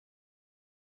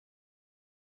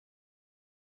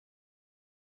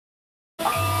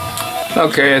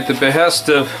Okay, at the behest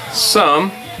of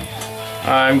some,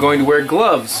 I'm going to wear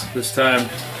gloves this time.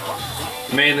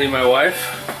 Mainly my wife.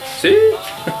 See?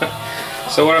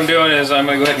 So what I'm doing is I'm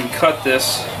going to go ahead and cut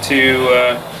this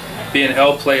to be an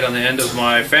L plate on the end of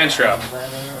my fan shroud.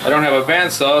 I don't have a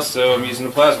bandsaw, so I'm using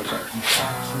the plasma cutter.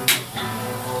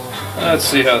 Let's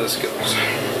see how this goes.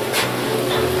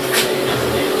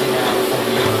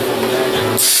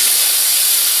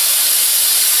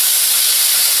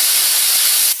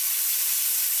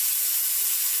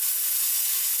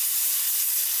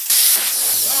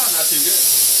 Not too good.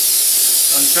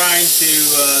 I'm trying to,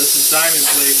 this is diamond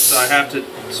plate, so I have to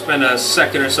spend a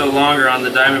second or so longer on the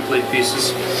diamond plate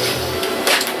pieces. Okay.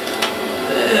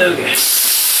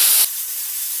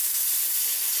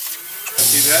 Not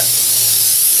too bad.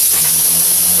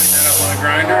 Clean that up on a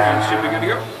grinder and it should be good to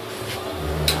go.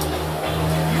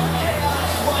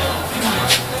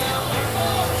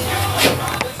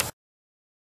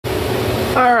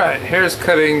 Alright, here's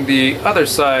cutting the other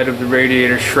side of the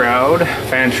radiator shroud,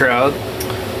 fan shroud,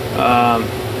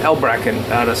 L bracket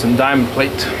out of some diamond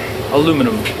plate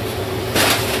aluminum.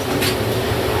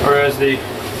 Or as the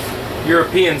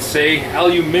Europeans say,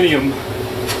 aluminium.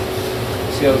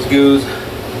 See how this goes.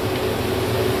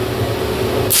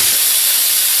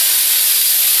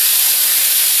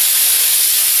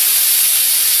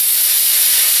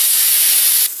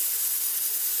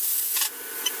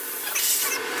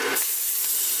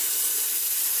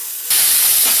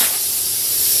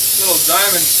 Little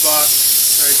diamond spot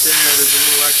right there. There's a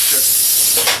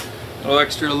little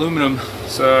extra aluminum,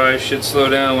 so I should slow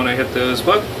down when I hit those.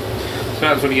 But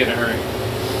sometimes when you get in a hurry.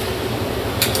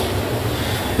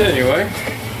 Anyway,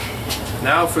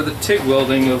 now for the TIG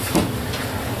welding of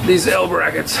these L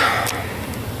brackets.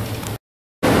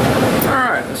 All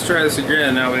right, let's try this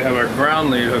again. Now we have our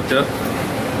ground lead hooked up.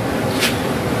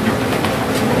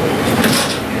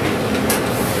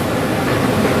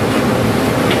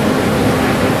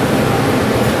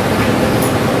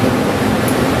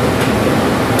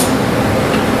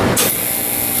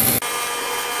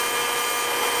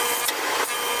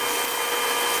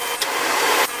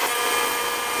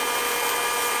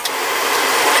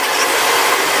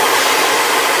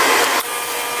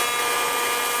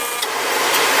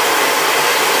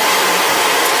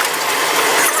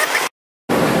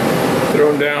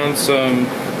 Throwing down some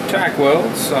tack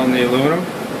welds on the aluminum,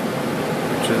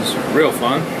 which is real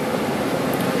fun.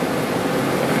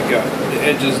 Got the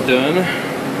edges done.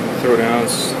 Throw down a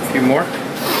few more.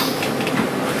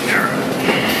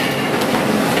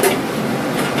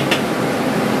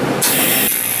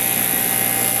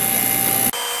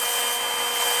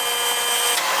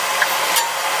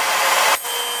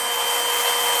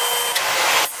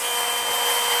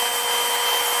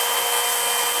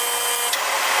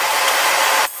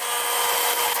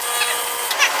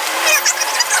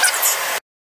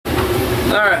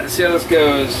 Alright, let's see how this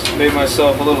goes. Made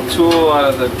myself a little tool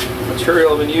out of the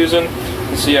material I've been using.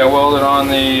 You see I welded on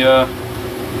the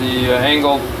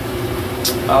angled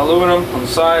aluminum on the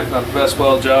side. Not the best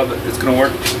weld job, but it's going to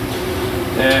work.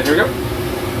 And here we go.